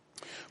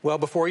Well,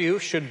 before you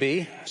should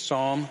be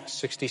Psalm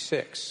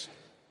 66.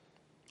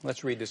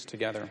 Let's read this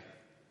together.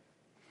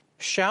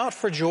 Shout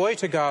for joy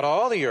to God,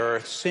 all the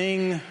earth.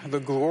 Sing the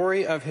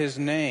glory of his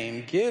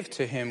name. Give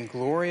to him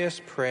glorious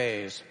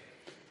praise.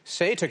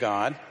 Say to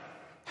God,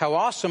 how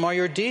awesome are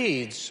your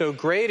deeds. So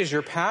great is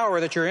your power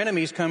that your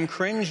enemies come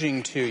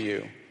cringing to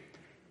you.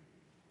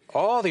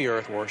 All the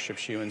earth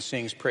worships you and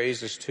sings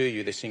praises to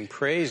you. They sing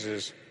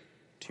praises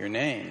to your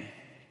name.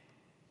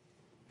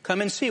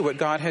 Come and see what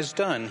God has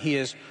done. He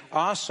is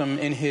awesome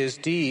in his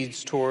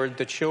deeds toward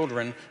the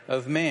children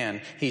of man.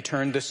 He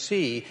turned the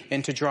sea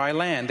into dry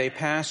land. They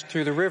passed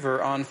through the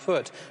river on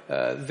foot.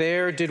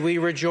 There did we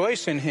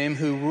rejoice in him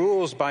who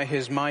rules by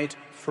his might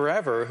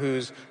forever,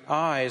 whose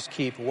eyes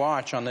keep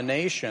watch on the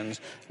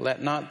nations.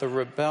 Let not the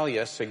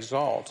rebellious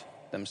exalt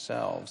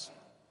themselves.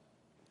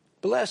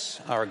 Bless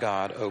our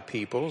God, O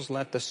peoples.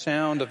 Let the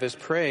sound of his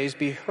praise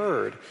be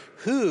heard.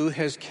 Who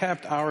has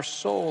kept our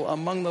soul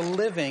among the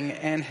living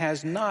and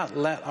has not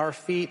let our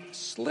feet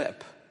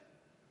slip?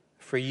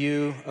 For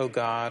you, O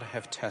God,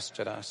 have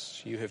tested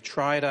us. You have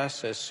tried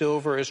us as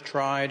silver is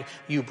tried.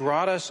 You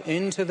brought us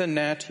into the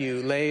net.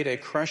 You laid a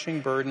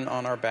crushing burden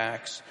on our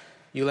backs.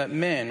 You let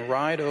men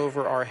ride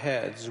over our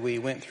heads. We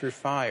went through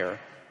fire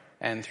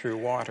and through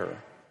water.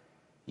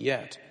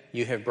 Yet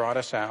you have brought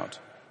us out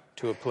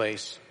to a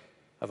place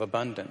of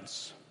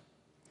abundance.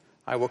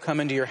 I will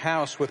come into your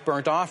house with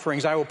burnt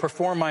offerings. I will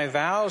perform my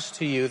vows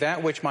to you,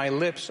 that which my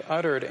lips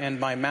uttered and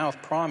my mouth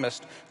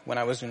promised when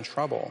I was in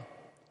trouble.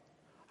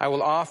 I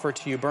will offer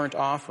to you burnt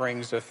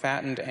offerings of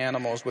fattened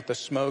animals with the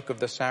smoke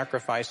of the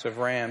sacrifice of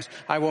rams.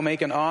 I will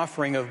make an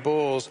offering of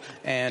bulls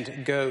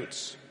and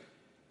goats.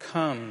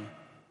 Come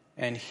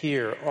and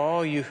hear,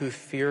 all you who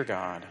fear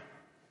God,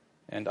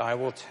 and I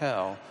will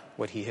tell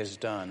what he has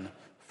done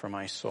for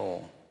my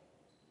soul.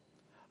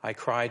 I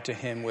cried to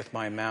him with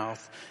my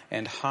mouth,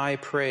 and high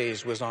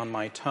praise was on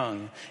my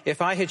tongue.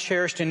 If I had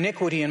cherished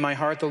iniquity in my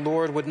heart, the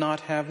Lord would not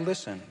have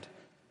listened.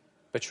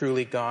 But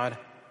truly God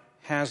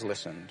has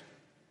listened.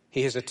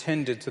 He has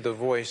attended to the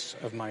voice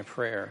of my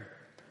prayer.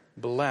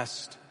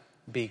 Blessed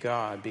be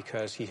God,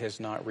 because he has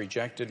not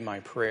rejected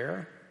my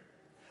prayer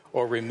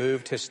or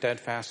removed his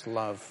steadfast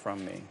love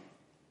from me.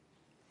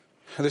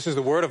 This is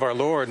the word of our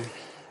Lord.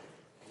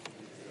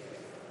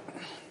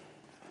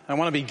 I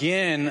want to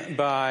begin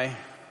by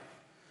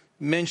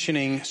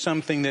mentioning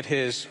something that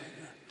has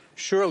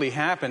surely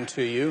happened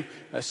to you,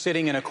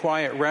 sitting in a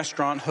quiet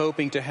restaurant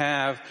hoping to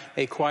have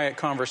a quiet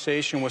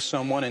conversation with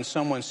someone, and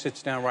someone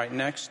sits down right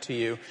next to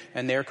you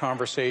and their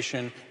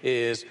conversation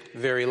is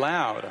very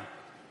loud.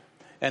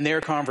 And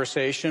their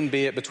conversation,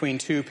 be it between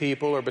two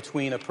people or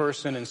between a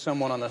person and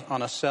someone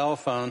on a cell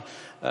phone,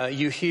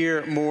 you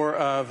hear more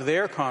of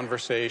their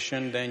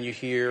conversation than you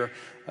hear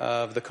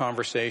of the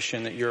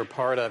conversation that you're a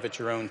part of at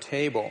your own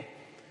table.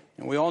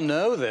 And we all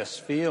know this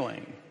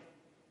feeling.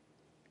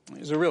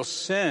 There's a real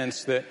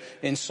sense that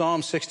in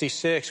Psalm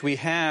 66 we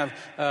have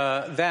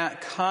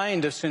that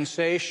kind of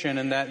sensation,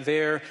 and that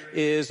there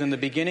is in the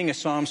beginning of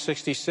Psalm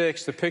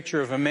 66 the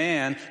picture of a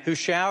man who's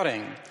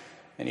shouting,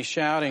 and he's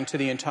shouting to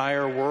the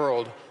entire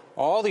world,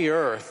 all the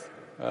earth,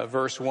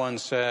 verse 1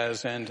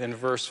 says, and in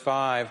verse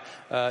 5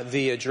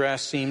 the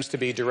address seems to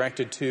be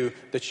directed to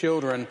the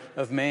children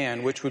of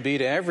man, which would be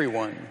to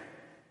everyone.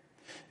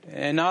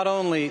 And not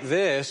only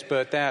this,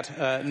 but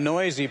that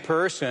noisy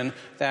person,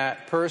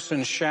 that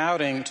person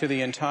shouting to the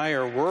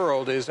entire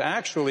world, is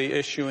actually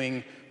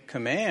issuing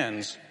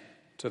commands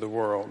to the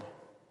world.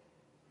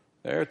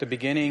 There at the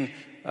beginning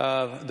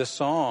of the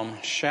psalm,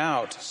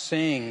 shout,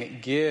 sing,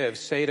 give,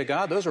 say to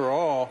God, those are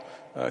all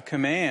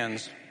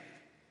commands.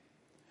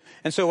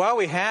 And so while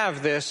we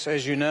have this,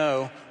 as you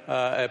know,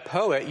 a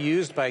poet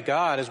used by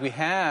God, as we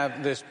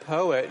have this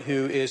poet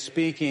who is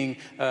speaking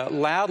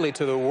loudly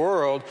to the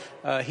world,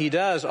 he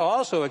does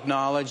also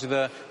acknowledge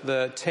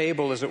the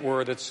table, as it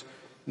were, that's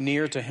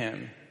near to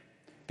him.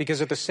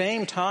 Because at the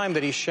same time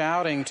that he's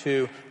shouting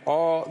to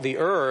all the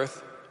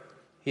earth,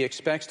 he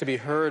expects to be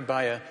heard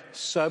by a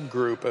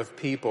subgroup of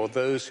people,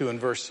 those who in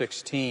verse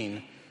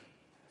 16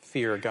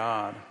 fear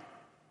God.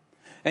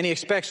 And he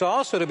expects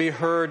also to be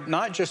heard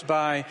not just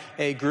by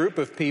a group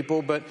of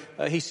people, but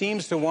he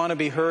seems to want to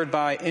be heard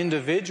by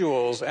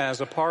individuals as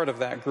a part of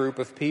that group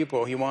of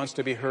people. He wants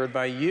to be heard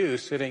by you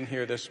sitting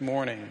here this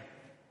morning.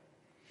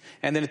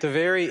 And then at the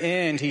very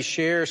end, he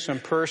shares some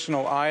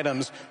personal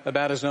items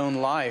about his own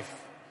life.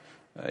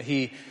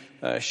 He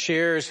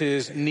shares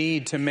his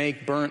need to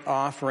make burnt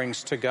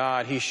offerings to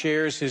God. He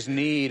shares his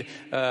need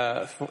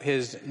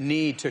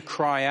to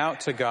cry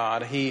out to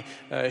God. He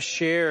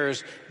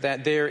shares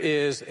that there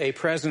is a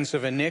presence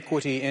of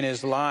iniquity in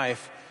his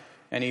life.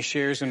 And he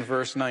shares in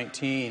verse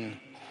 19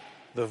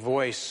 the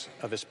voice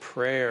of his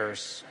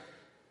prayers.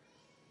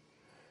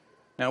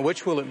 Now,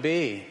 which will it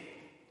be?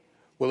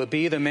 Will it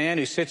be the man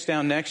who sits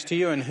down next to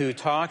you and who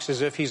talks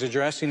as if he's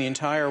addressing the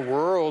entire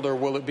world? Or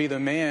will it be the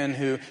man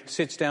who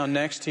sits down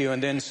next to you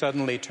and then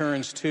suddenly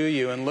turns to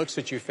you and looks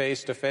at you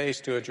face to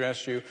face to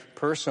address you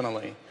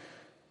personally?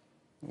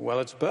 Well,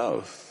 it's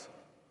both.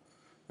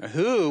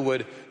 Who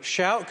would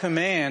shout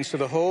commands to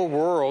the whole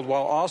world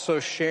while also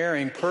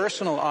sharing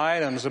personal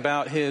items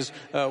about his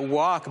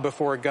walk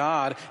before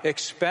God,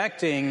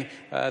 expecting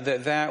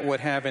that would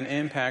have an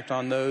impact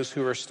on those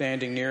who are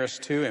standing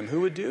nearest to him?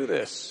 Who would do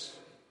this?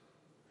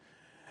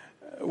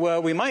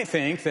 Well, we might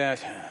think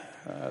that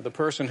the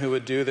person who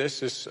would do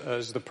this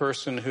is the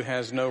person who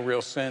has no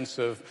real sense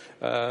of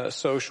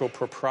social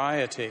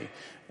propriety,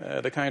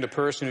 the kind of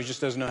person who just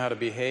doesn't know how to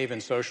behave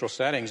in social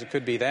settings. It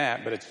could be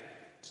that, but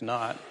it's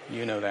not.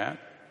 You know that.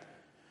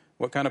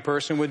 What kind of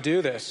person would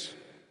do this?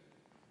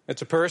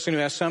 It's a person who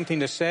has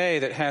something to say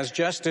that has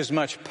just as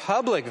much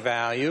public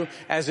value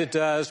as it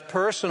does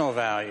personal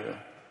value.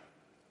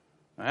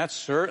 That's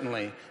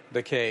certainly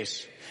the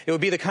case. It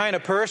would be the kind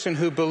of person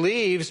who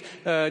believes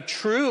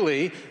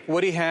truly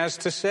what he has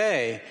to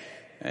say.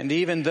 And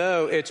even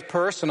though it's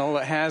personal,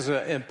 it has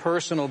a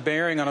personal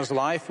bearing on his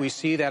life. We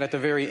see that at the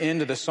very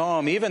end of the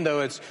psalm. Even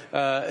though it's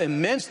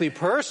immensely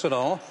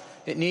personal,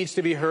 it needs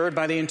to be heard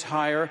by the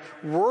entire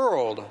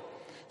world.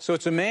 So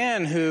it's a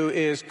man who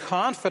is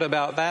confident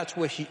about that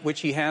which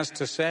he has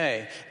to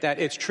say, that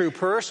it's true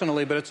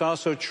personally, but it's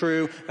also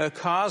true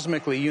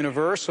cosmically,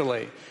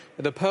 universally.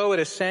 The poet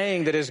is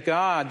saying that his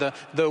God,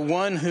 the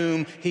one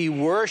whom he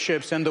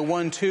worships and the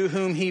one to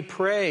whom he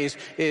prays,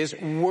 is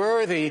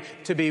worthy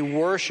to be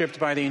worshipped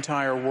by the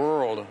entire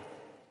world.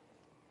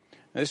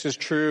 This is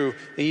true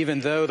even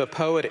though the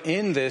poet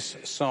in this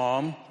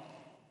psalm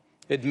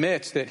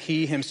admits that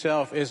he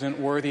himself isn't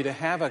worthy to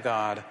have a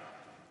God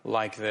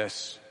like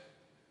this.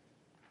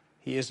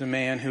 He is a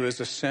man who is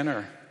a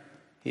sinner.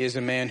 He is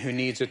a man who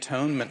needs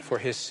atonement for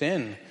his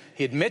sin.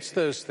 He admits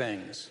those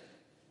things,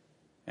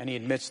 and he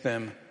admits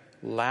them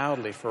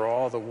loudly for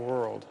all the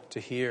world to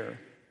hear.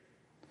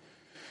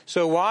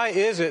 So why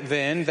is it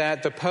then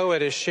that the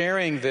poet is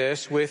sharing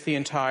this with the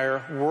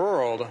entire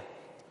world?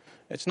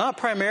 It's not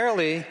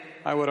primarily,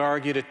 I would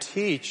argue, to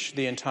teach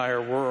the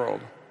entire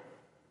world.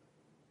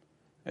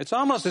 It's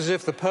almost as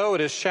if the poet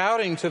is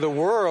shouting to the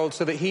world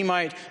so that he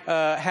might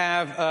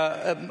have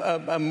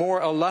a more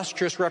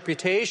illustrious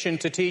reputation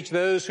to teach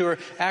those who are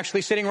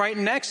actually sitting right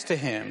next to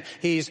him.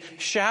 He's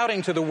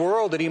shouting to the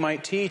world that he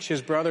might teach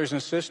his brothers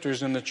and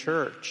sisters in the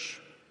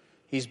church.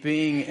 He's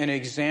being an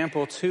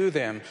example to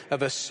them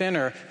of a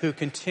sinner who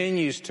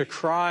continues to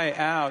cry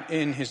out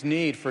in his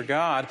need for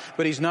God,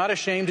 but he's not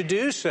ashamed to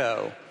do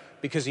so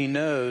because he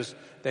knows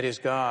that his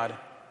God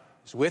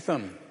is with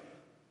him.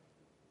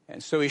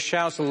 And so he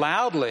shouts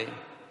loudly,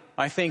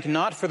 I think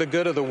not for the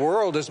good of the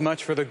world as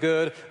much for the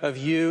good of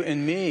you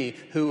and me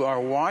who are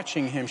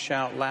watching him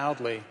shout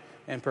loudly.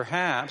 And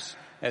perhaps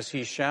as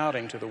he's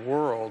shouting to the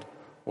world,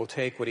 will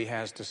take what he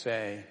has to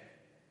say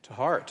to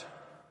heart.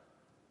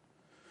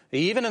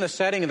 Even in the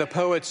setting of the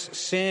poet's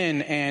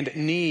sin and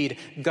need,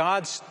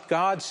 God's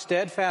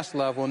steadfast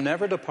love will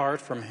never depart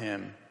from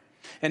him.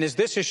 And as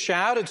this is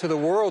shouted to the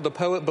world, the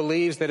poet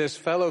believes that his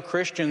fellow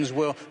Christians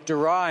will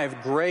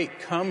derive great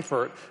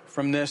comfort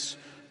from this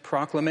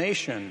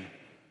proclamation.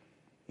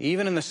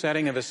 Even in the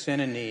setting of a sin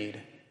and need,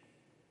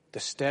 the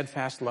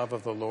steadfast love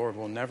of the Lord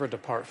will never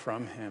depart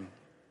from him.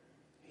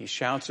 He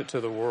shouts it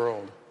to the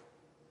world.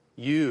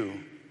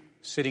 You,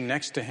 sitting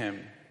next to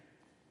him,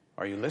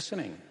 are you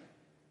listening?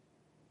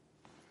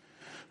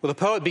 Well, the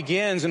poet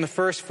begins in the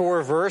first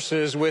 4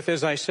 verses with,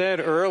 as I said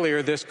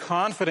earlier, this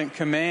confident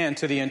command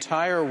to the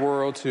entire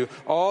world, to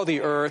all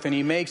the earth, and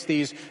he makes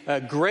these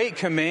great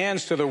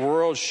commands to the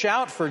world.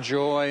 Shout for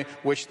joy,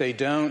 which they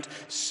don't.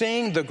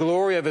 Sing the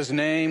glory of his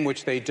name,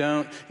 which they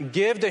don't.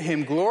 Give to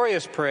him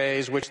glorious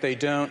praise, which they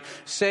don't.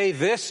 Say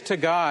this to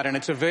God, and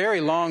it's a very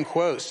long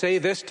quote. Say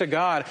this to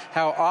God,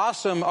 how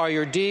awesome are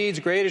your deeds,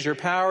 great is your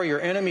power,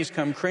 your enemies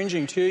come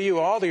cringing to you,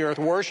 all the earth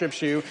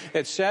worships you,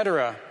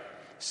 etc.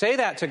 Say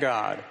that to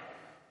God,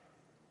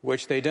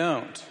 which they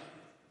don't.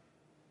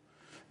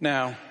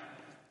 Now,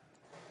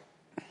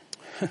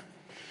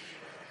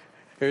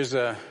 there's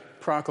a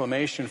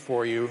proclamation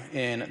for you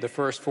in the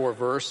first 4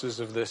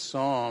 verses of this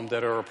psalm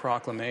that are a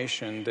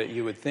proclamation that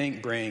you would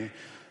think bring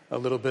a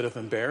little bit of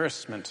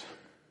embarrassment.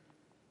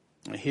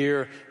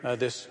 Here,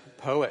 this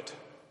poet,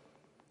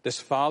 this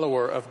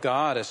follower of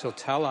God, as he'll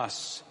tell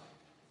us,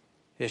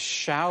 is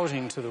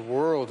shouting to the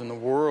world, and the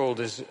world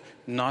is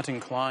not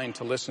inclined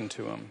to listen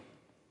to him.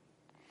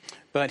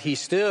 But he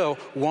still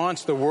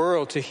wants the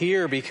world to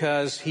hear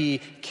because he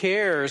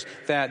cares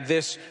that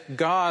this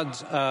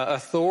God's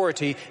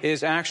authority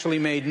is actually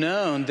made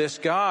known. This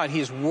God,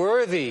 he's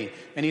worthy.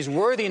 And he's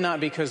worthy not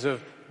because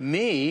of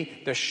me,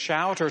 the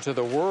shouter to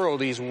the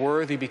world. He's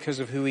worthy because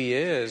of who he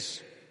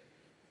is.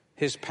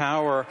 His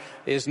power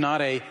is not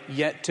a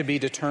yet to be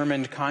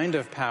determined kind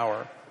of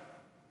power.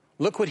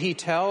 Look what he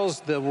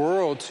tells the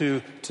world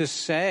to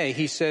say.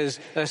 He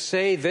says,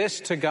 say this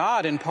to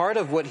God. And part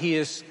of what he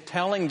is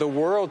telling the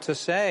world to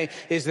say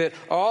is that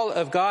all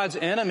of God's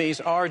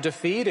enemies are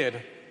defeated.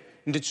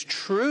 And it's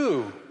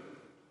true.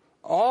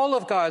 All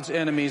of God's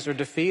enemies are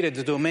defeated.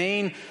 The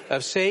domain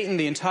of Satan,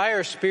 the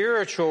entire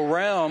spiritual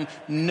realm,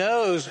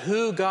 knows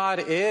who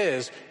God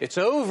is. It's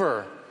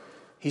over.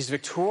 He's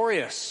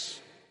victorious.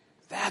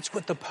 That's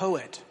what the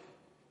poet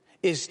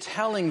is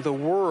telling the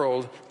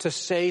world to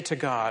say to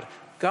God,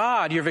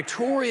 God, you're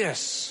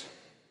victorious.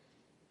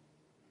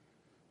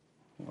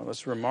 Well,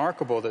 it's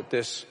remarkable that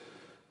this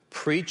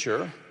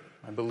preacher,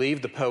 I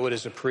believe the poet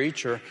is a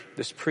preacher,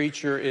 this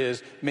preacher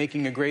is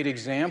making a great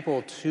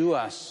example to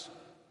us.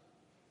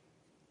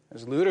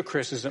 As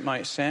ludicrous as it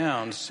might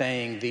sound,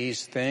 saying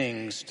these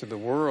things to the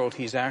world,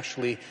 he's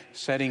actually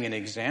setting an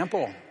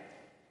example.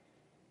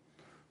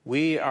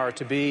 We are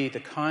to be the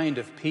kind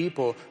of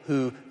people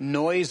who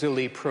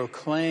noisily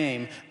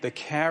proclaim the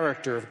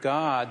character of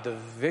God, the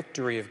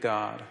victory of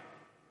God.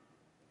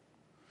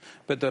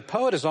 But the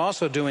poet is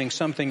also doing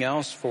something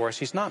else for us.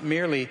 He's not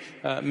merely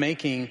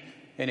making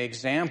an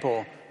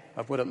example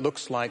of what it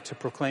looks like to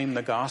proclaim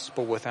the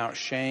gospel without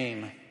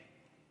shame.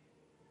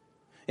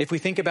 If we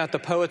think about the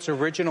poet's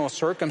original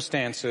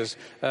circumstances,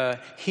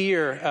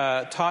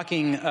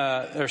 talking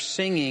or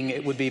singing,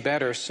 it would be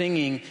better,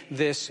 singing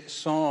this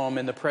psalm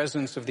in the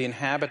presence of the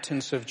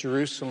inhabitants of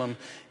Jerusalem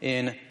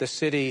in the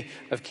city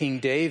of King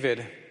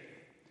David.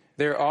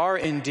 There are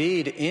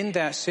indeed in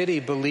that city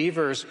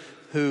believers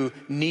who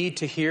need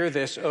to hear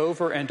this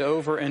over and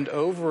over and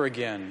over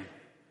again.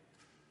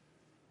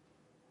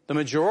 The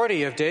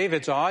majority of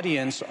David's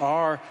audience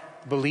are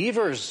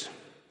believers,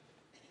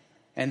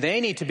 and they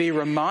need to be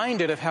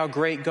reminded of how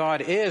great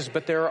God is,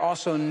 but there are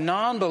also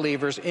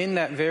non-believers in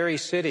that very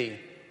city.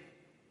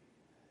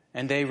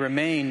 And they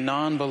remain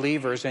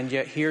non-believers, and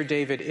yet here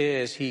David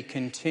is. He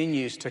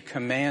continues to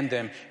command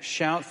them,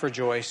 shout for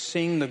joy,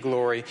 sing the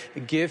glory,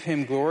 give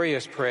him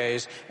glorious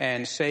praise,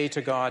 and say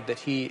to God that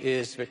he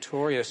is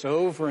victorious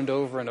over and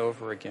over and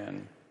over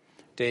again.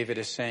 David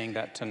is saying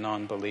that to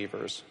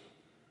non-believers.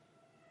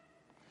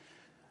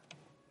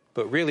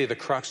 But really the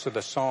crux of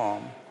the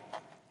psalm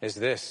is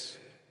this.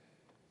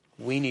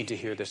 We need to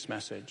hear this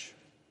message.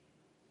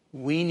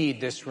 We need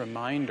this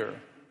reminder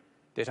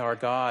that our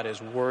God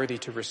is worthy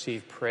to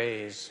receive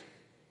praise,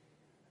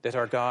 that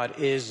our God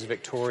is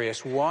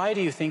victorious. Why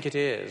do you think it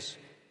is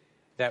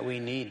that we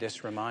need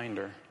this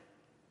reminder?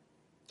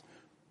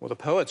 Well, the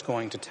poet's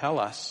going to tell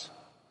us,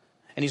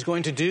 and he's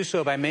going to do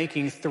so by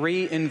making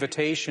three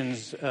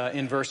invitations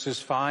in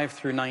verses 5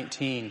 through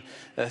 19.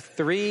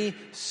 Three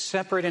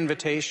separate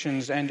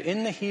invitations, and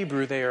in the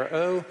Hebrew they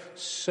are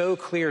so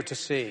clear to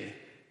see.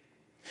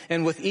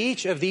 And with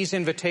each of these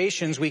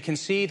invitations, we can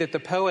see that the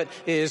poet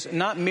is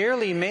not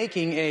merely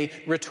making a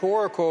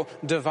rhetorical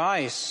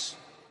device.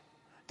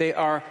 They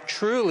are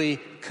truly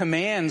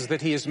commands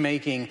that he is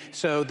making.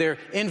 So they're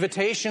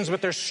invitations,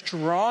 but they're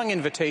strong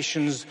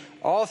invitations,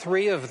 all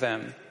three of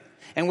them.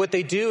 And what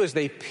they do is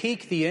they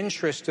pique the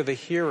interest of the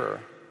hearer.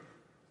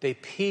 They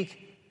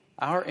pique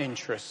our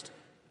interest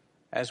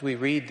as we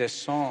read this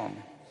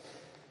psalm.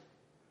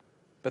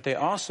 But they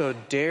also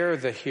dare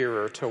the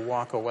hearer to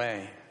walk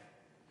away,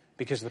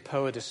 because the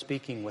poet is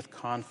speaking with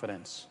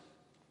confidence.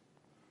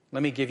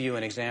 Let me give you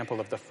an example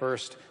of the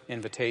first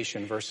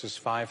invitation, verses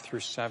 5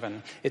 through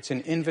 7. It's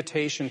an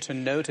invitation to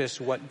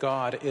notice what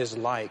God is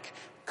like.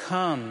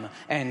 Come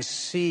and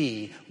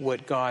see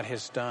what God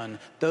has done.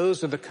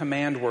 Those are the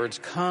command words.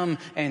 Come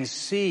and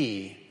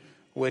see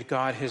what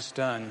God has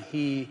done.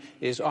 He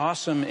is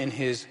awesome in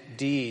his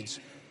deeds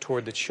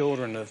toward the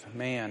children of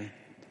man.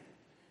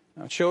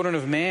 Now, children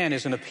of man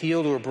is an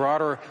appeal to a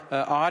broader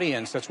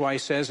audience. That's why he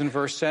says in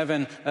verse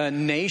 7,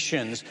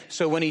 nations.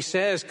 So when he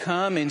says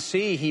come and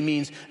see, he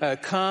means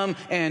come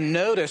and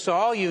notice,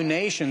 all you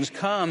nations.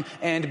 Come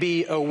and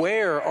be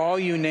aware, all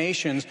you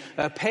nations.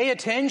 Pay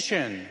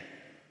attention.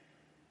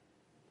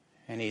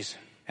 And he's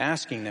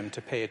asking them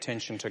to pay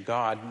attention to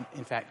God.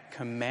 In fact,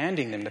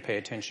 commanding them to pay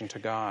attention to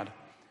God.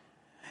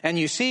 And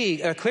you see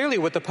clearly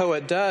what the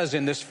poet does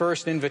in this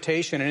first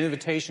invitation, an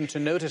invitation to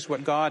notice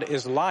what God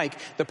is like.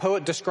 The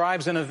poet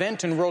describes an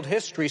event in world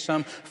history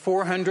some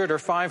 400 or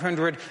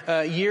 500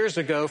 years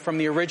ago from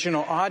the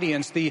original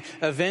audience. The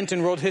event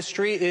in world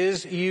history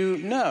is,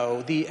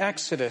 the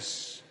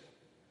Exodus.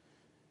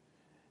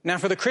 Now,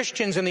 for the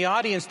Christians in the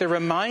audience, they're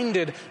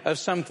reminded of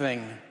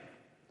something.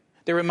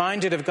 They're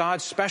reminded of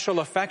God's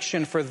special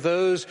affection for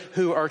those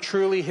who are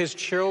truly his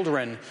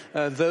children,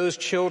 those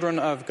children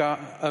of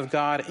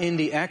God in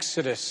the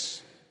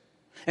Exodus.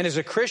 And as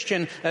a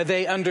Christian,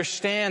 they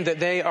understand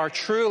that they are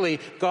truly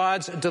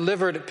God's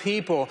delivered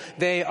people.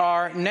 They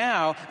are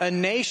now a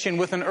nation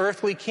with an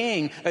earthly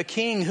king, a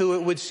king who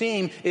it would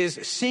seem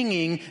is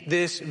singing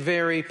this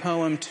very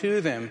poem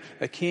to them,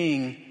 a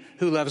king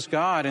who loves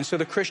God. And so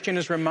the Christian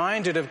is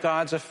reminded of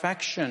God's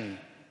affection.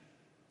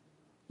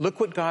 Look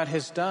what God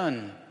has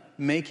done,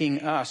 making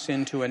us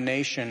into a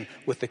nation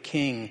with a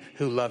king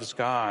who loves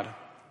God.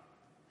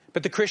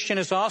 But the Christian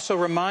is also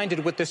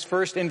reminded with this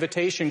first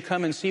invitation,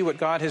 come and see what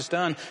God has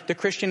done. The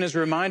Christian is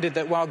reminded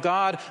that while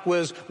God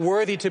was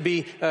worthy to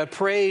be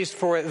praised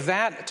for at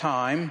that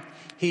time,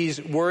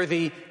 he's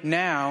worthy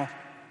now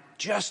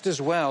just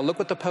as well. Look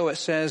what the poet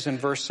says in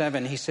verse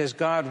 7. He says,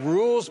 God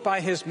rules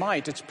by his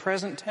might. It's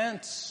present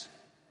tense.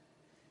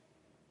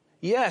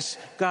 Yes,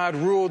 God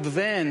ruled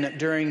then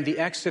during the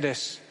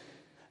Exodus,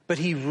 but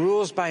he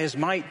rules by his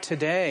might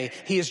today.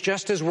 He is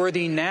just as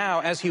worthy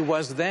now as he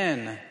was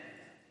then.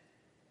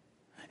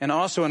 And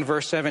also in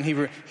verse 7,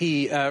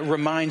 he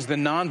reminds the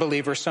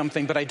non-believer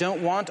something, but I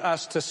don't want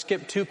us to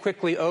skip too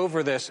quickly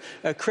over this.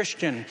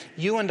 Christian,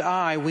 you and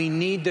I, we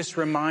need this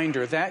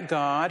reminder that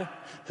God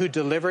who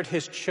delivered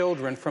his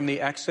children from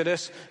the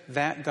Exodus,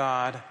 that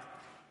God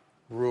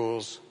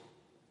rules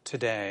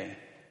today.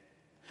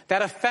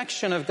 That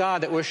affection of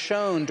God that was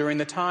shown during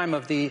the time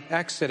of the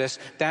Exodus,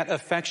 that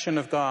affection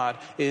of God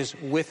is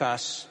with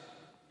us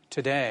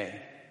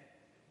today.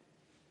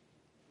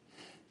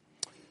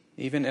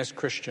 Even as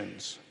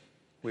Christians,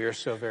 we are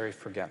so very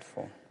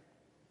forgetful.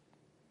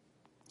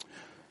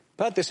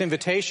 But this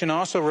invitation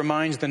also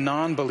reminds the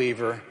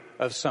non-believer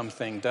of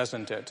something,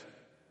 doesn't it?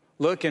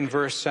 Look in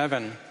verse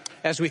 7.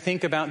 As we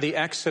think about the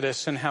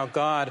Exodus and how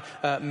God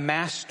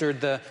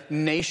mastered the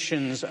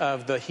nations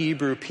of the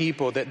Hebrew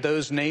people, that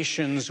those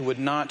nations would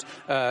not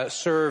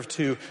serve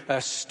to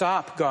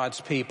stop God's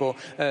people,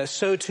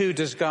 so too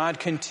does God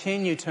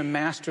continue to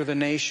master the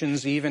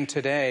nations even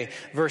today.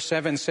 Verse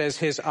 7 says,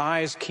 his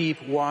eyes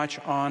keep watch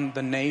on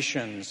the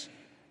nations.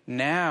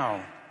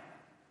 Now,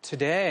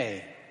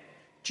 today,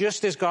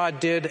 just as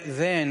God did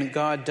then,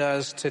 God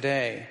does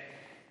today.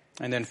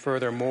 And then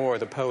furthermore,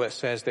 the poet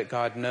says that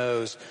God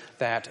knows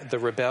that the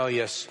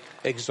rebellious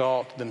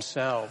exalt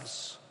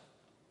themselves.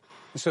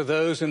 And so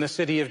those in the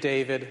city of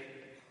David,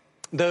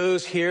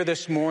 those here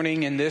this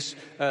morning in this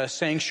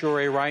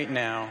sanctuary right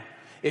now,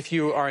 if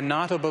you are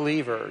not a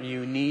believer,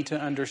 you need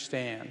to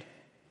understand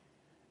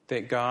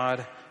that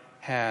God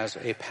has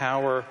a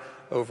power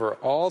over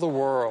all the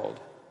world.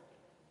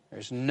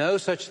 There's no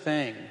such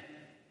thing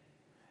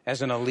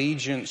as an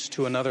allegiance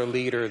to another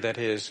leader that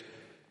is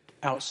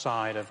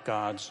outside of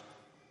God's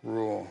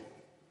rule.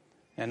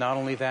 And not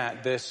only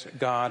that, this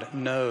God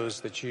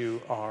knows that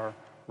you are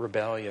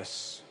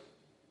rebellious.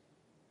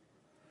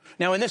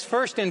 Now, in this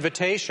first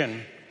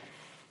invitation,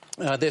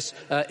 this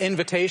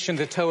invitation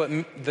that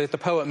the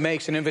poet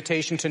makes, an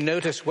invitation to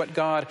notice what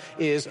God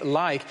is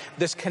like,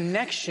 this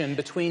connection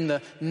between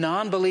the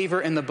non-believer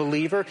and the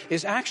believer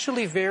is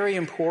actually very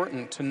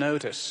important to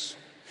notice.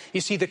 You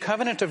see, the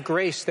covenant of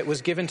grace that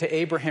was given to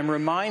Abraham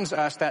reminds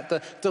us that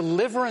the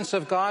deliverance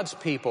of God's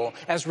people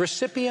as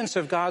recipients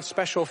of God's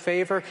special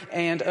favor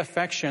and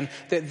affection,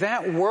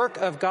 that work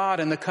of God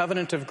in the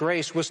covenant of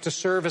grace was to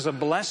serve as a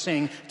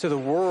blessing to the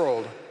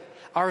world.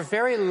 Our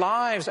very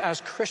lives as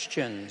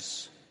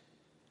Christians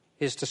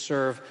is to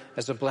serve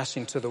as a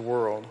blessing to the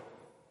world.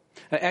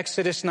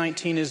 Exodus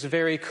 19 is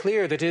very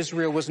clear that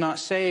Israel was not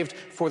saved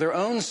for their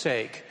own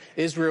sake.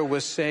 Israel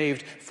was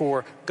saved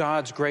for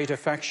God's great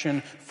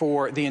affection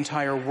for the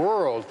entire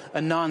world,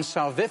 a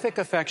non-salvific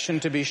affection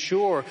to be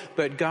sure,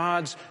 but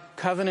God's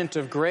covenant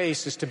of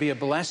grace is to be a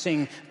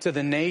blessing to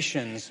the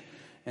nations.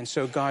 And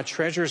so God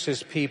treasures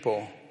his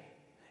people,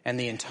 and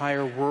the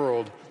entire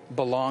world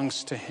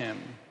belongs to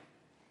him.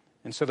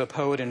 And so the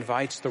poet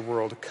invites the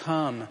world,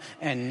 come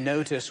and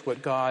notice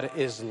what God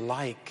is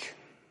like.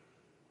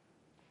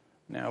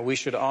 Now, we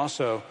should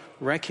also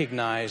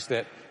recognize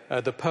that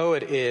the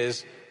poet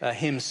is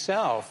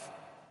himself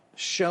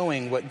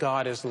showing what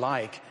God is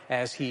like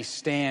as he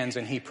stands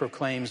and he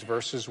proclaims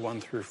verses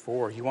 1 through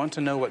 4. You want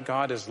to know what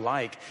God is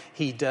like?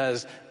 He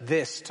does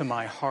this to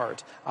my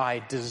heart.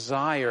 I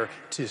desire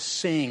to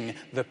sing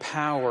the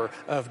power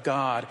of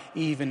God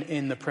even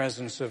in the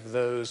presence of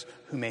those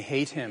who may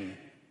hate him.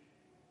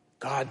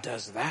 God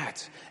does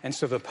that. And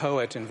so the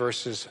poet in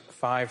verses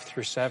 5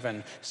 through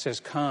 7 says,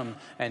 come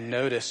and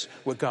notice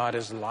what God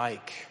is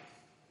like.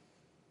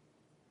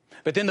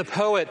 But then the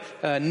poet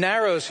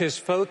narrows his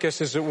focus,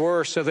 as it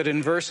were, so that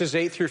in verses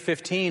 8 through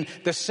 15,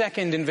 the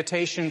second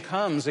invitation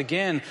comes.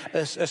 Again,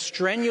 a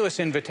strenuous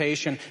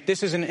invitation.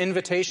 This is an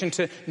invitation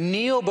to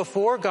kneel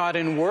before God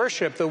in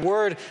worship. The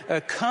word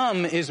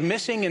come is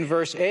missing in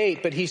verse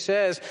 8, but he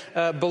says,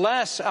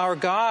 bless our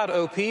God,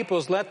 O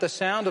peoples, let the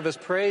sound of his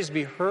praise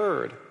be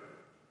heard.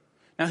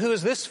 Now, who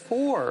is this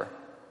for?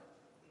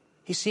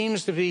 He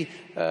seems to be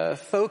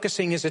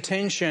focusing his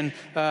attention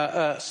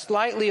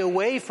slightly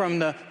away from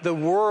the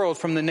world,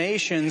 from the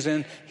nations,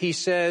 and he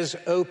says,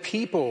 O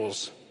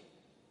peoples.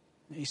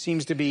 He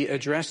seems to be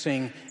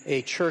addressing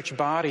a church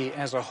body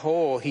as a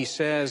whole. He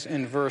says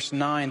in verse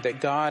 9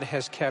 that God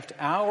has kept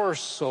our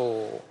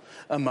soul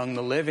among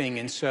the living.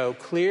 And so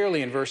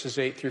clearly in verses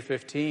 8 through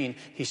 15,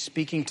 he's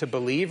speaking to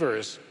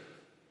believers.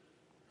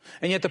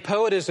 And yet the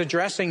poet is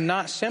addressing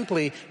not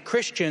simply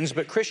Christians,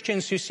 but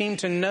Christians who seem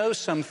to know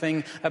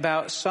something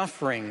about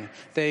suffering.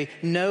 They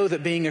know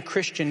that being a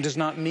Christian does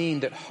not mean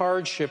that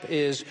hardship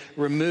is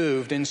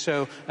removed. And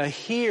so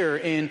here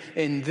in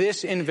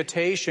this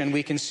invitation,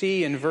 we can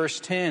see in verse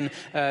 10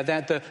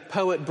 that the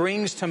poet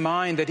brings to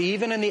mind that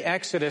even in the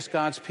Exodus,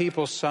 God's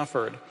people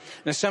suffered.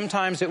 Now,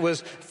 sometimes it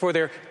was for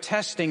their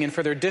testing and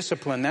for their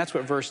discipline. That's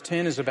what verse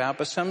 10 is about.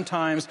 But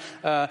sometimes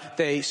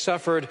they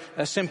suffered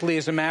simply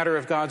as a matter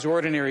of God's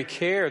ordinary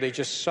care. They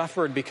just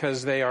suffered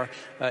because they are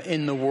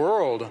in the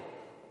world.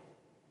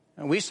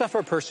 And we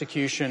suffer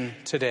persecution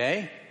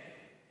today.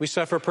 We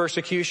suffer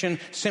persecution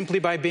simply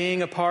by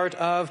being a part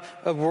of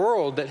a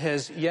world that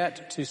has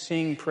yet to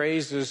sing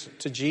praises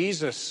to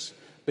Jesus,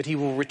 but he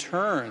will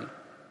return.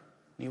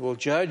 He will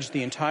judge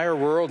the entire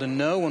world and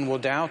no one will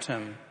doubt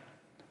him.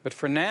 But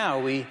for now,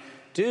 we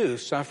do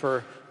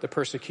suffer the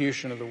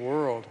persecution of the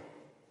world.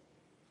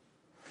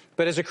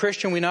 But as a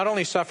Christian, we not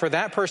only suffer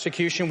that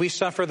persecution, we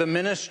suffer the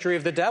ministry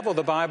of the devil.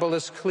 The Bible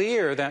is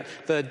clear that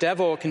the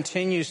devil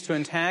continues to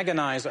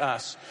antagonize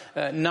us,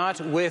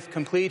 not with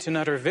complete and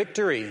utter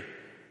victory,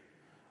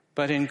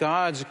 but in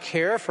God's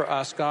care for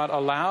us, God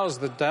allows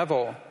the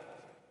devil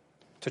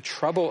to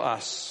trouble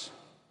us.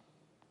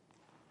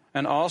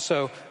 And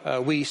also,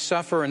 we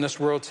suffer in this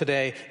world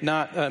today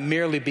not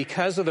merely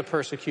because of the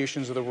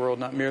persecutions of the world,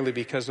 not merely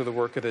because of the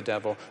work of the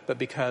devil, but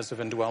because of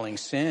indwelling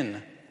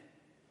sin.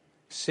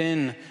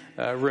 Sin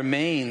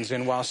remains,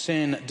 and while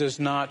sin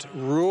does not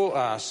rule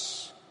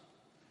us,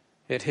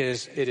 it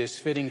is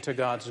fitting to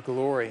God's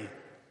glory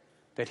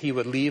that he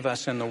would leave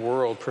us in the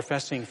world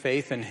professing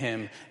faith in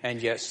him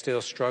and yet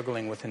still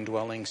struggling with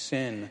indwelling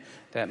sin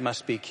that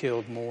must be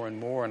killed more and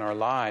more in our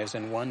lives,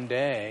 and one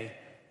day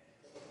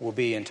will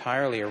be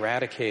entirely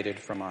eradicated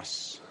from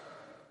us.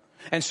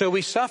 And so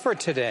we suffer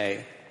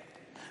today.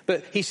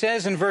 But he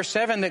says in verse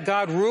 7 that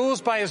God rules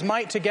by his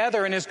might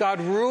together, and as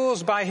God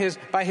rules by his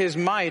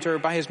might, or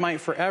by his might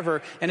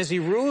forever, and as he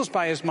rules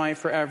by his might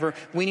forever,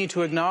 we need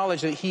to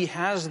acknowledge that he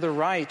has the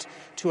right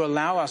to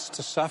allow us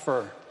to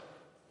suffer.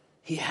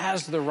 He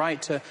has the right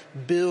to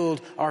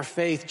build our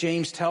faith.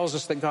 James tells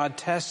us that God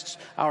tests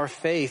our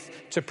faith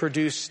to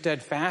produce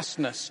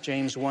steadfastness,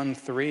 James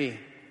 1:3.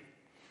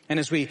 And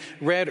as we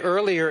read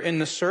earlier in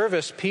the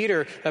service,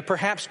 Peter,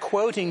 perhaps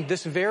quoting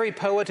this very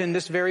poet in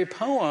this very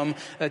poem,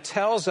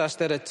 tells us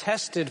that a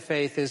tested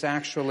faith is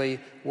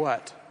actually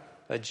what?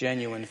 A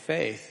genuine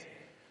faith.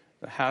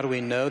 How do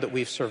we know that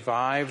we've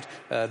survived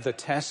the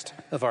test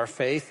of our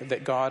faith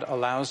that God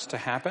allows to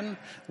happen?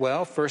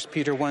 Well, 1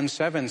 Peter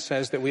 1:7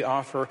 says that we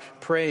offer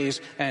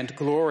praise and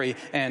glory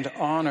and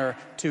honor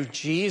to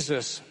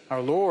Jesus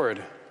our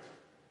Lord.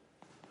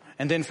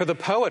 And then for the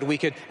poet, we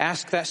could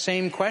ask that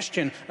same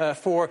question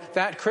for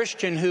that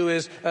Christian who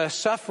is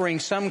suffering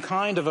some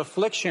kind of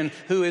affliction,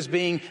 who is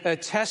being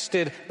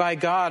tested by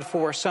God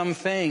for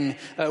something.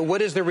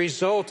 What is the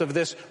result of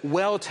this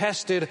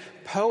well-tested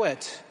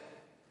poet?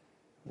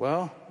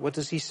 Well, what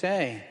does he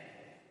say?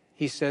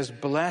 He says,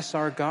 "Bless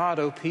our God,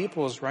 O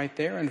peoples," right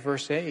there in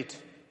verse 8.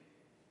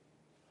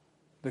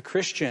 The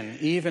Christian,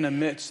 even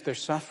amidst their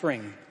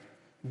suffering,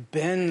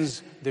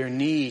 bends their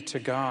knee to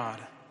God.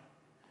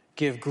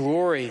 Give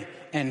glory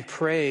and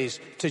praise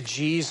to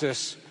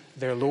Jesus,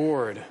 their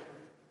Lord.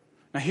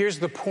 Now here's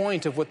the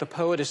point of what the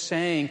poet is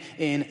saying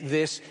in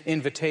this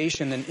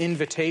invitation, an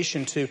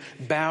invitation to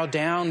bow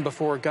down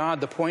before God.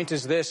 The point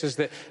is this, is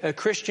that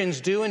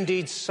Christians do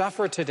indeed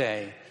suffer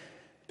today,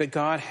 but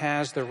God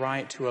has the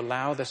right to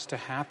allow this to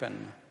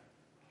happen.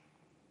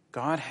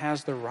 God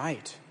has the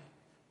right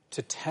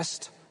to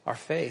test our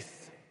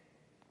faith.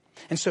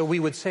 And so we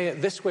would say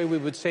it this way, we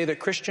would say that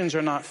Christians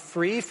are not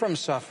free from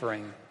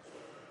suffering.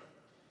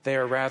 They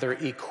are rather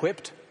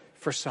equipped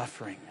for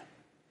suffering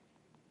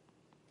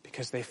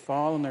because they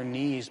fall on their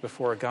knees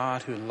before a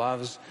God who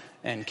loves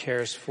and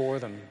cares for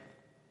them.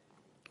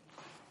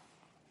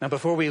 Now,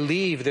 before we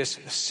leave this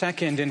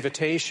second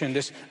invitation,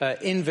 this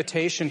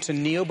invitation to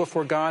kneel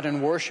before God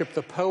and worship,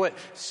 the poet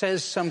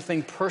says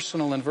something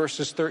personal in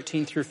verses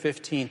 13 through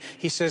 15.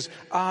 He says,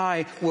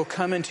 "I will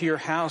come into your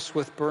house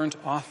with burnt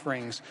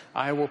offerings.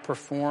 I will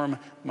perform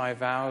my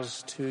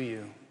vows to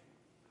you."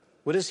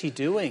 What is he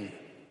doing?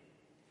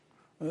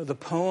 The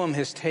poem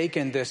has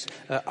taken this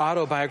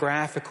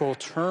autobiographical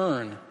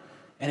turn,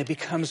 and it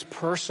becomes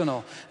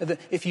personal.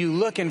 If you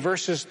look in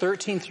verses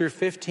 13 through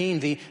 15,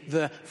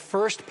 the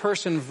first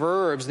person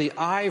verbs, the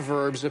I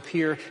verbs,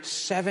 appear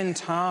 7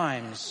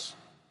 times.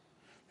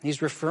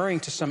 He's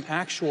referring to some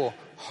actual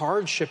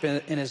hardship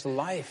in his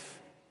life.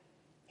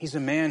 He's a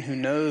man who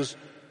knows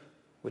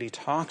what he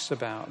talks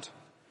about.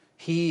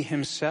 He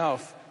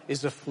himself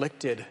is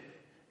afflicted,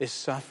 is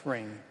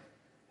suffering,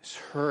 is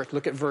hurt.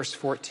 Look at verse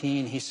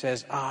 14. He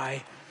says,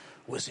 "I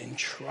was in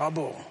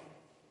trouble."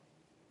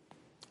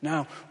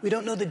 Now, we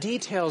don't know the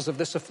details of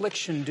this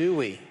affliction, do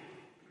we?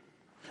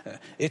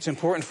 It's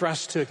important for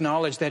us to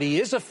acknowledge that he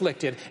is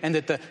afflicted, and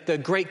that the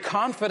great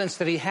confidence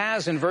that he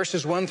has in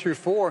verses 1 through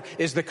 4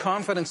 is the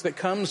confidence that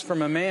comes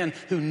from a man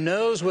who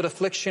knows what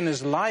affliction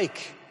is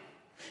like.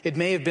 It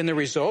may have been the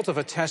result of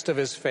a test of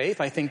his faith.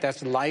 I think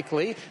that's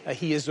likely.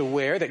 He is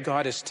aware that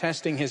God is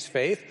testing his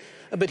faith.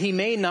 But he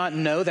may not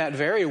know that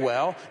very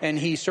well, and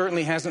he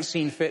certainly hasn't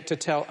seen fit to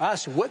tell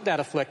us what that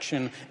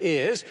affliction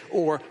is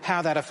or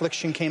how that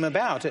affliction came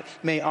about. It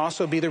may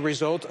also be the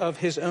result of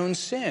his own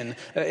sin.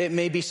 It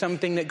may be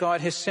something that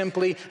God has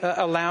simply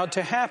allowed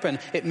to happen.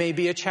 It may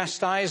be a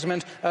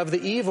chastisement of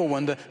the evil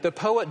one. The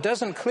poet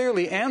doesn't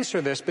clearly answer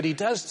this, but he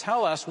does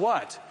tell us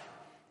what?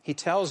 He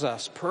tells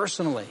us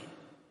personally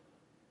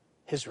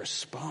his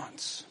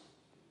response.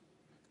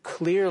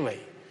 Clearly,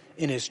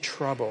 in his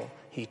trouble,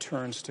 he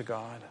turns to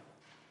God.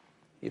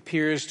 He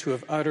appears to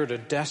have uttered a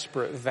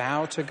desperate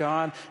vow to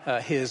God.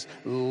 His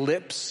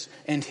lips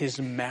and his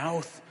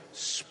mouth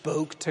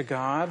spoke to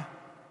God.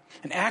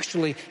 And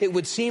actually, it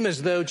would seem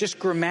as though just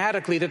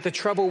grammatically that the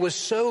trouble was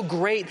so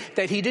great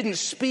that he didn't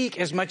speak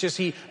as much as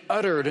he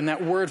uttered. And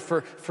that word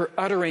for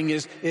uttering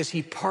is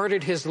he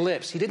parted his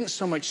lips. He didn't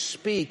so much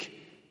speak.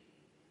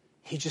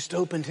 He just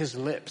opened his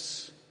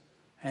lips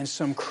and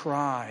some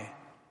cry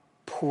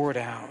poured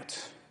out.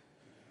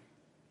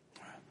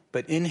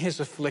 But in his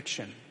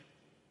affliction,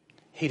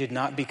 he did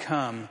not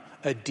become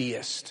a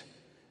deist.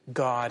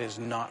 God is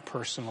not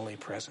personally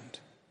present.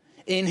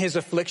 In his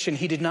affliction,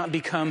 he did not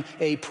become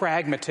a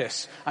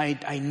pragmatist.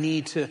 I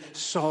need to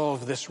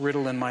solve this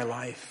riddle in my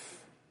life.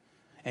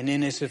 And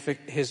in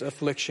his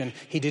affliction,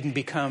 he didn't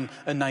become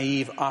a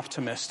naive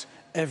optimist.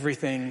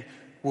 Everything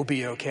will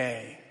be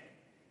okay.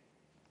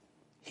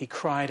 He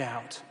cried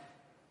out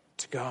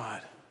to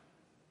God.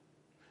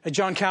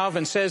 John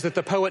Calvin says that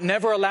the poet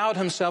never allowed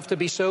himself to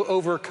be so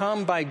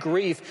overcome by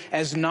grief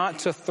as not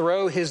to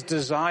throw his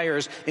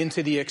desires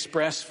into the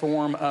express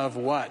form of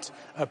what?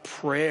 A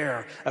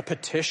prayer, a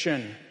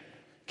petition.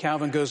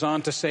 Calvin goes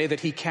on to say that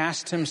he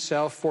cast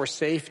himself for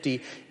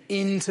safety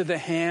into the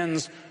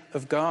hands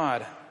of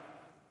God.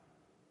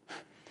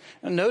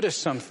 Now notice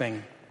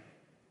something.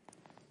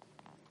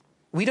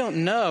 We don't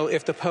know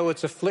if the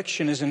poet's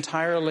affliction is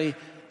entirely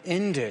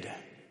ended.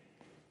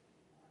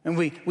 And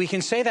we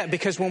can say that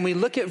because when we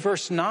look at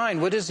verse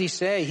 9, what does he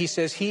say? He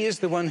says, he is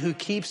the one who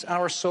keeps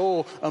our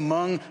soul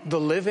among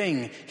the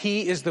living.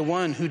 He is the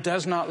one who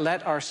does not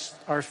let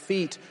our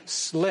feet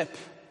slip.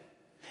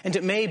 And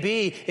it may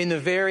be in the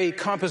very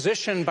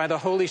composition by the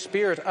Holy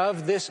Spirit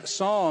of this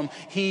psalm,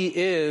 he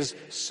is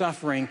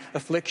suffering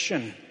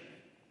affliction.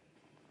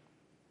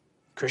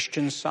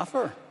 Christians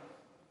suffer.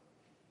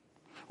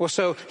 Well,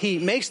 so he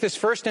makes this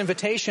first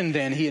invitation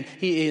then.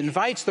 He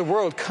invites the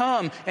world,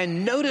 come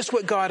and notice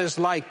what God is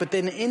like. But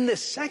then in the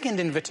second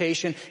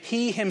invitation,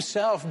 he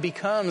himself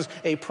becomes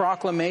a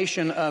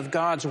proclamation of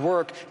God's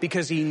work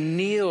because he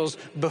kneels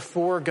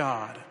before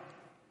God.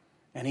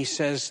 And he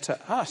says to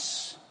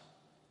us,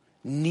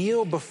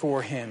 kneel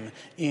before him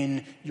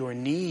in your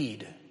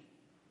need.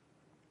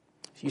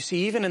 You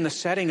see, even in the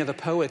setting of the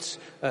poet's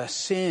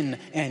sin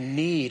and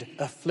need,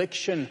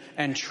 affliction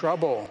and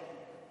trouble,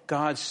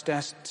 God's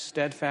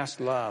steadfast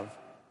love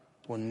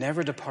will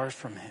never depart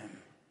from him.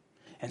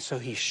 And so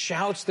he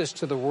shouts this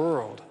to the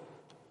world,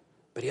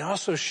 but he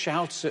also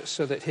shouts it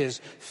so that his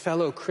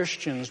fellow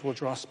Christians will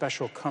draw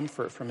special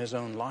comfort from his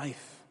own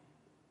life.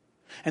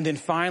 And then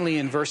finally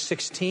in verse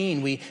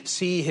 16, we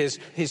see his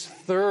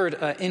third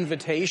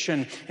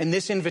invitation. And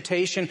this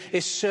invitation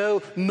is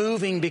so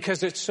moving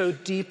because it's so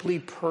deeply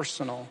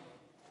personal.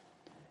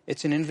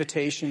 It's an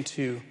invitation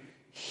to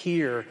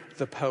hear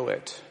the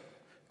poet.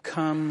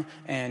 Come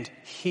and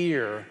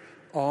hear,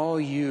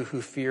 all you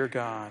who fear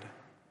God.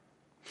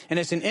 And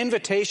it's an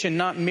invitation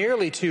not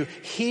merely to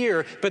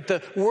hear, but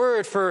the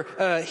word for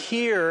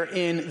hear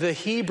in the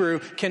Hebrew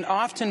can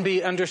often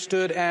be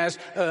understood as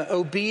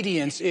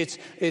obedience.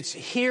 It's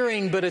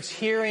hearing, but it's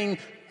hearing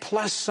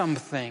plus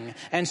something.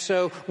 And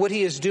so what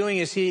he is doing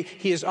is he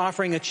is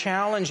offering a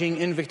challenging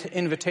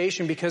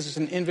invitation because it's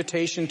an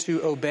invitation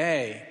to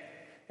obey.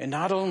 And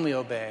not only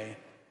obey,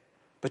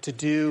 but to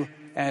do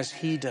as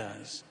he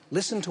does.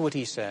 Listen to what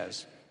he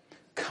says.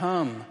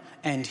 Come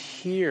and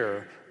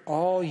hear,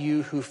 all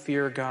you who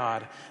fear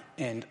God,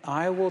 and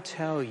I will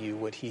tell you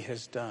what he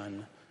has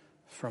done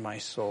for my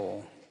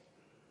soul.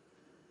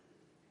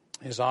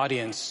 His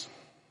audience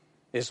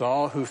is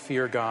all who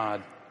fear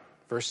God.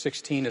 Verse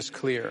 16 is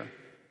clear.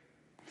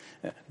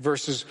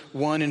 Verses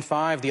 1 and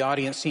 5, the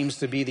audience seems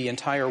to be the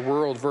entire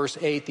world. Verse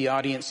 8, the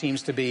audience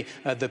seems to be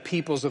the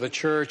peoples of the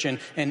church. And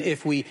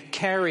if we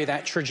carry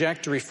that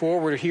trajectory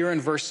forward here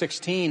in verse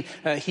 16,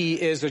 he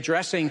is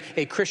addressing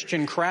a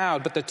Christian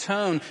crowd. But the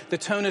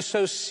tone is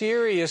so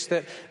serious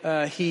that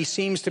he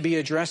seems to be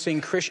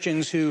addressing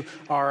Christians who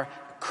are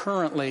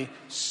currently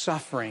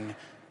suffering.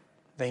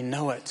 They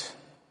know it.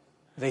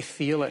 They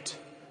feel it.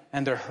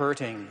 And they're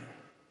hurting.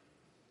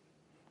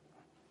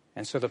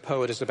 And so the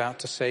poet is about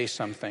to say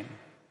something.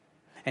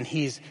 And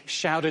he's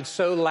shouted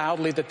so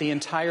loudly that the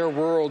entire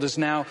world is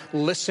now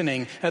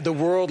listening. The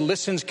world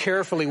listens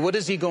carefully. What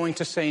is he going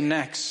to say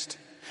next?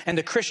 And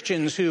the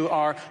Christians who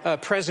are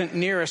present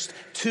nearest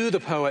to the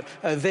poet,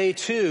 they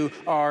too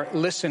are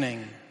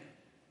listening.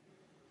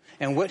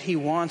 And what he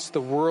wants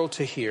the world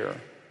to hear,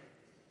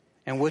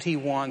 and what he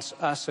wants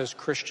us as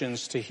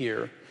Christians to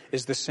hear,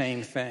 is the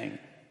same thing.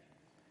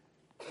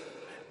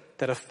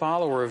 That a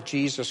follower of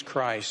Jesus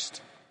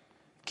Christ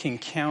can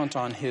count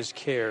on his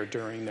care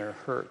during their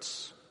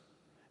hurts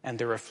and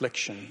their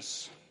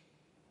afflictions.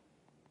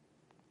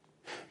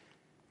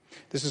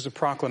 This is a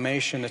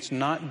proclamation that's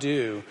not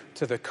due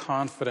to the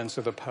confidence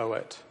of the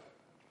poet.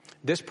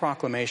 This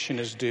proclamation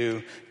is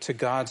due to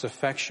God's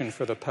affection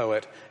for the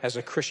poet as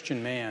a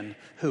Christian man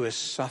who is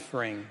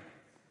suffering.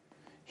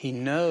 He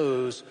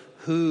knows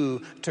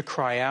who to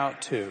cry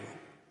out to.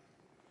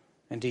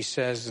 And he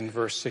says in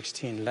verse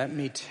 16, let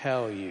me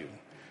tell you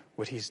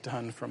what he's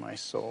done for my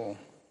soul.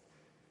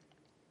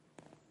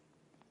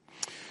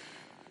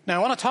 Now, I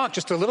want to talk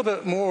just a little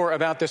bit more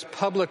about this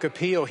public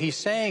appeal. He's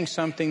saying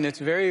something that's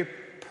very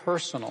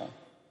personal.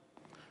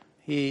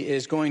 He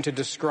is going to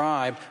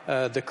describe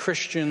the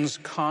Christian's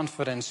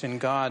confidence in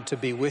God to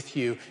be with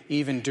you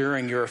even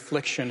during your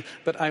affliction.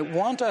 But I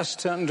want us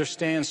to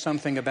understand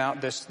something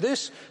about this.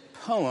 This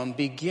poem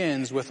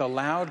begins with a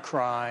loud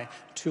cry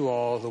to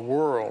all the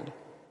world.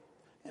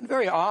 And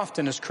very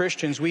often as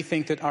Christians, we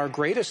think that our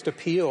greatest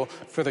appeal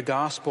for the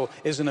gospel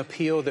is an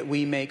appeal that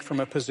we make from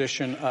a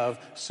position of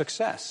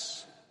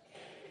success.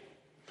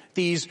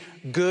 These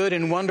good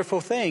and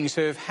wonderful things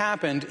have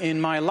happened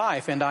in my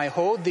life, and I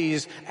hold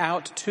these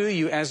out to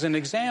you as an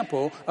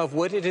example of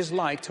what it is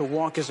like to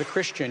walk as a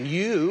Christian.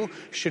 You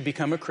should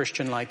become a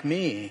Christian like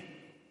me.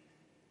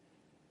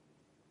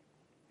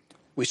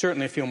 We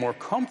certainly feel more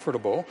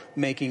comfortable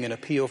making an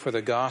appeal for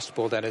the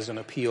gospel that is an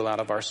appeal out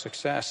of our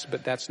success,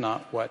 but that's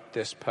not what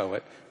this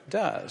poet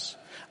does.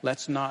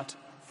 Let's not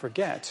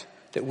forget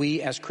that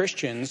we as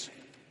Christians,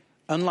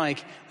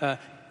 unlike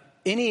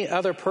any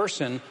other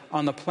person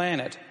on the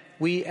planet,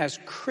 we as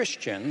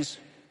Christians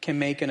can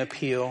make an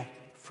appeal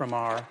from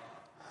our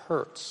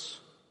hurts,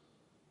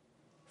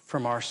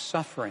 from our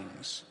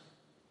sufferings.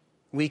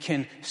 We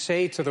can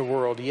say to the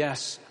world,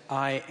 yes,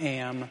 I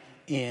am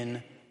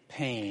in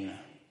pain.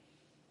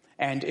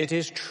 And it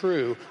is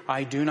true,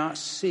 I do not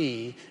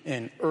see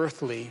an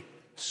earthly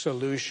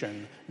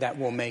solution that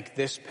will make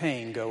this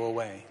pain go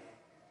away.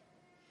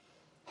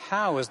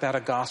 How is that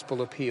a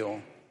gospel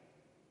appeal?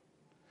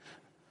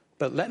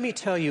 But let me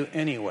tell you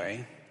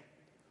anyway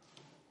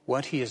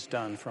what he has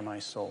done for my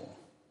soul.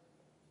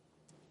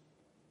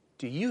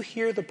 Do you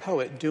hear the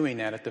poet doing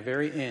that at the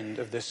very end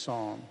of this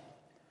psalm?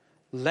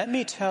 Let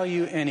me tell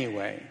you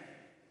anyway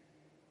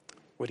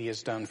what he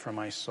has done for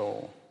my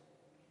soul.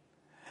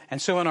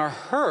 And so in our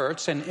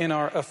hurts and in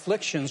our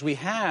afflictions, we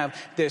have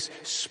this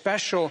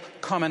special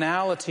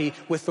commonality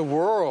with the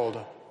world.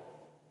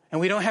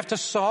 And we don't have to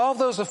solve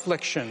those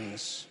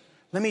afflictions.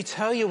 Let me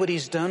tell you what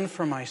he's done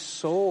for my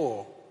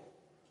soul,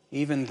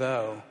 even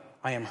though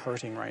I am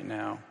hurting right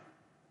now.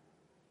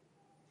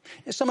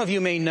 Some of you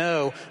may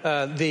know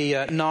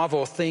the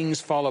novel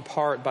Things Fall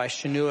Apart by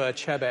Chinua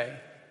Achebe.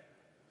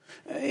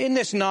 In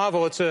this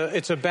novel,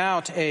 it's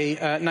about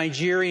a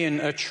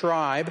Nigerian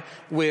tribe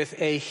with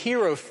a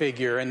hero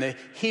figure, and the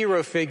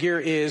hero figure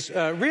is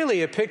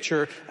really a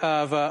picture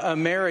of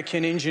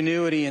American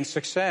ingenuity and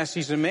success.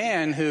 He's a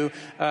man who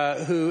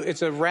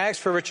it's a rags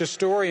for riches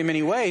story in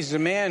many ways. He's a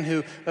man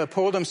who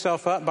pulled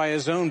himself up by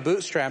his own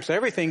bootstraps,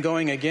 everything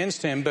going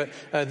against him. But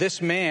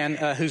this man,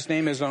 whose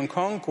name is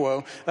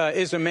Okonkwo,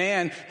 is a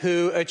man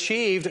who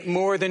achieved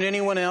more than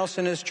anyone else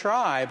in his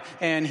tribe,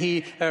 and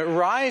he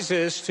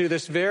rises to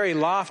this very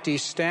lofty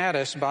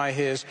status by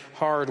his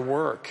hard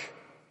work.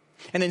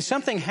 And then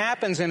something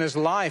happens in his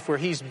life where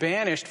he's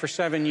banished for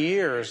 7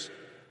 years.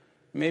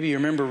 Maybe you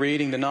remember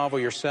reading the novel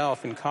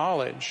yourself in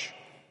college.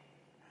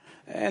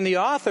 And the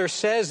author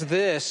says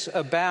this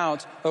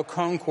about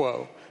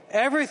Okonkwo.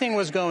 Everything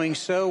was going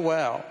so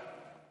well.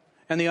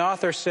 And the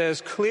author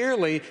says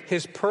clearly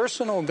his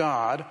personal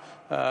God,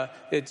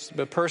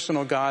 the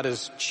personal God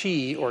is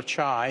Chi or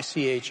Chai,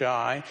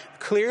 C-H-I.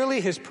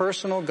 Clearly his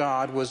personal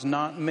God was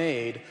not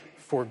made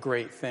for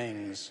great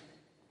things.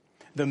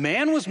 The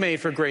man was made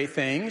for great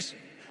things.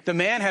 The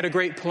man had a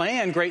great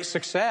plan, great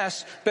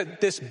success, but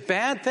this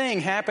bad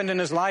thing happened in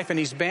his life and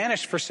he's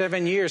banished for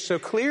 7 years. So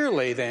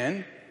clearly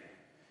then,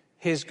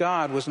 his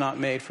God was not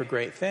made for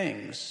great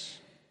things.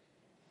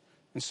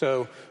 And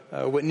so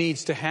what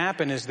needs to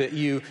happen is that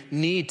you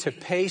need to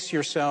pace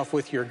yourself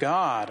with your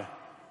God.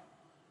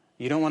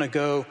 You don't want to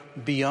go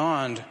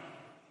beyond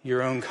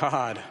your own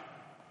God.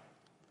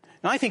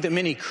 Now, I think that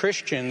many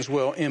Christians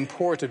will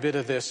import a bit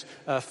of this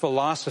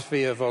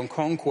philosophy of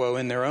Okonkwo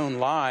in their own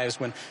lives.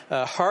 When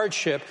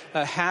hardship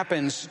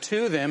happens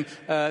to them,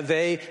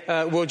 they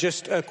will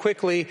just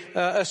quickly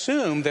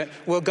assume that,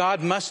 well,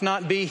 God must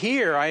not be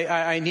here.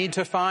 I need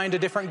to find a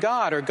different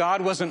God, or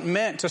God wasn't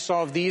meant to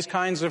solve these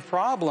kinds of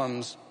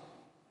problems.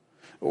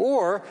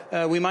 Or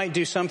we might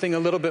do something a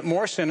little bit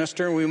more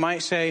sinister. We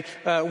might say,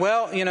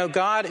 well,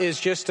 God is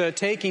just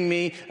taking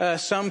me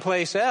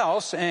someplace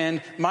else,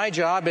 and my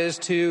job is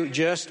to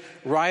just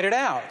ride it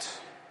out.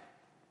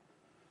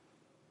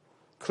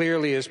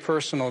 Clearly, his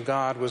personal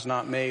God was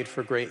not made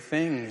for great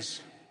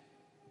things.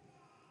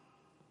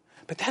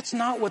 But that's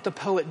not what the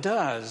poet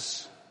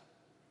does.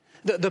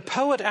 The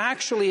poet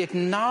actually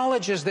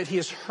acknowledges that he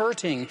is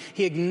hurting.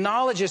 He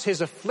acknowledges his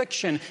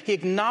affliction. He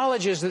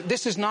acknowledges that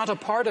this is not a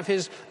part of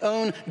his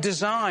own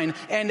design.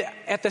 And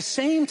at the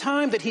same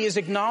time that he is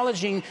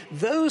acknowledging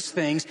those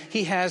things,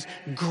 he has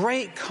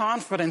great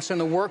confidence in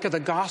the work of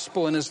the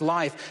gospel in his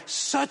life.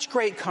 Such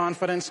great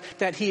confidence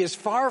that he is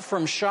far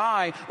from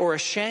shy or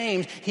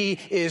ashamed. He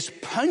is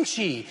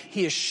punchy.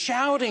 He is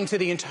shouting to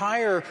the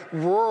entire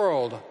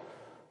world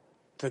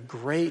the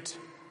great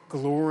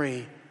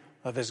glory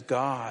of his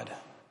God.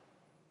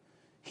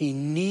 He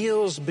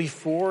kneels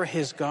before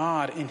his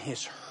God in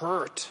his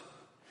hurt.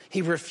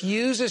 He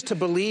refuses to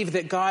believe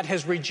that God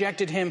has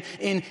rejected him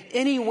in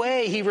any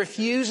way. He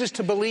refuses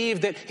to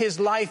believe that his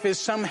life is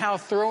somehow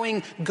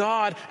throwing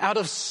God out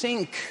of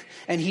sync.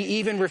 And he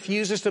even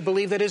refuses to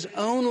believe that his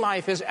own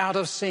life is out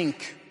of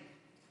sync.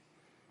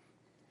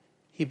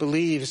 He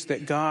believes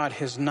that God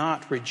has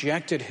not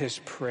rejected his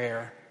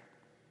prayer,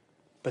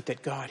 but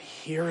that God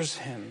hears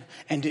him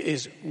and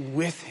is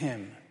with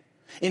him.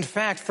 In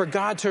fact, for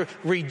God to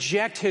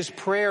reject his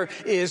prayer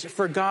is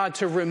for God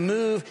to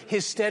remove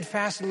his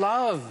steadfast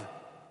love.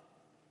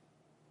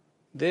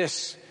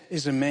 This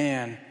is a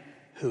man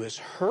who is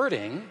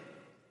hurting,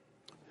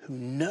 who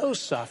knows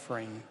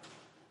suffering,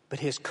 but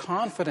his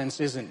confidence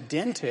isn't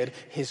dented,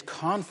 his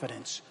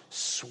confidence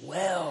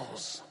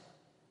swells.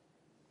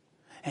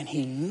 And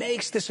he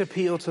makes this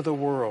appeal to the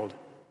world.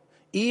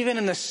 Even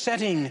in the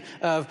setting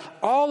of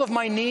all of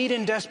my need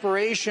and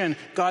desperation,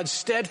 God's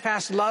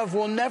steadfast love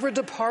will never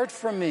depart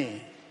from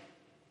me.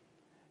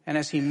 And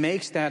as he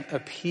makes that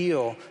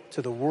appeal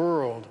to the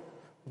world,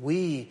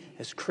 we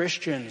as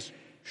Christians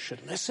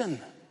should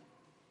listen.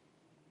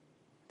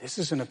 This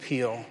is an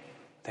appeal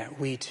that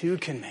we too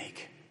can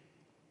make.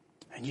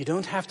 And you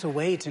don't have to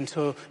wait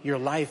until your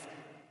life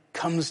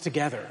comes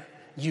together.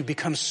 You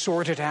become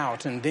sorted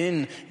out, and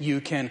then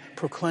you can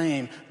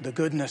proclaim the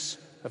goodness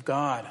of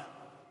God.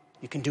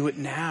 You can do it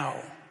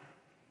now.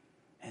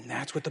 And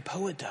that's what the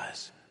poet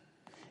does.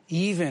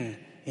 Even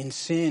in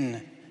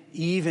sin,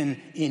 even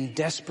in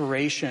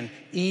desperation,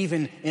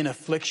 even in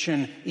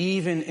affliction,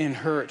 even in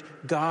hurt,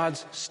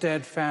 God's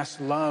steadfast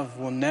love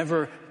will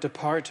never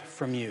depart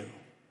from you.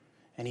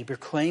 And he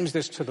proclaims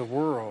this to the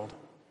world,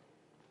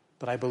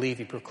 but I believe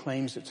he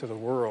proclaims it to the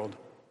world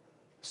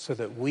so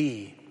that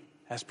we,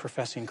 as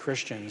professing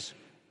Christians,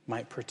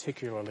 might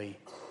particularly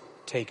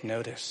take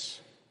notice.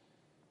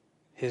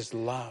 His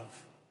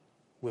love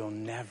will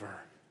never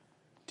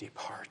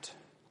depart.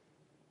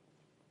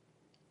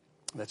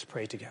 Let's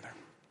pray together.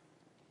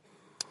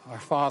 Our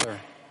Father,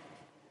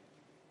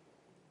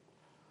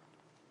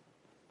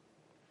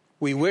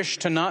 we wish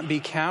to not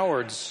be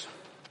cowards.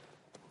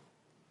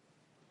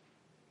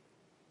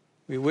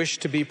 We wish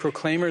to be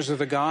proclaimers of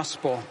the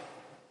gospel,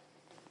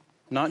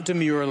 not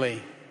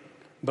demurely,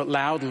 but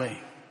loudly.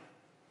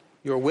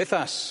 You're with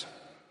us.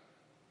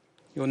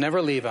 You'll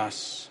never leave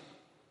us.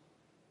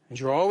 And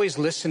you're always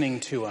listening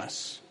to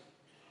us.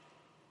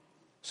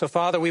 So,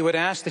 Father, we would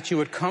ask that you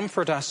would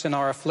comfort us in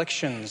our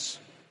afflictions,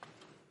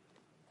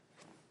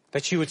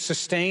 that you would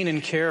sustain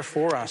and care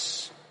for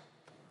us.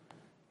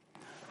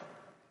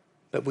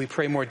 But we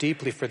pray more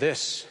deeply for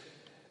this,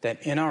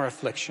 that in our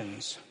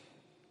afflictions,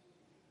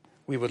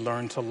 we would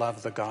learn to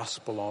love the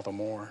gospel all the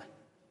more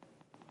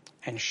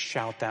and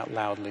shout that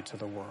loudly to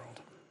the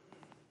world.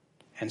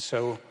 And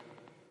so,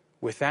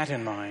 with that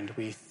in mind,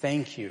 we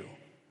thank you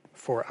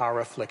for our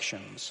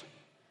afflictions.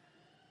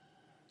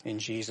 In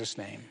Jesus'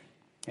 name,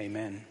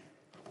 amen.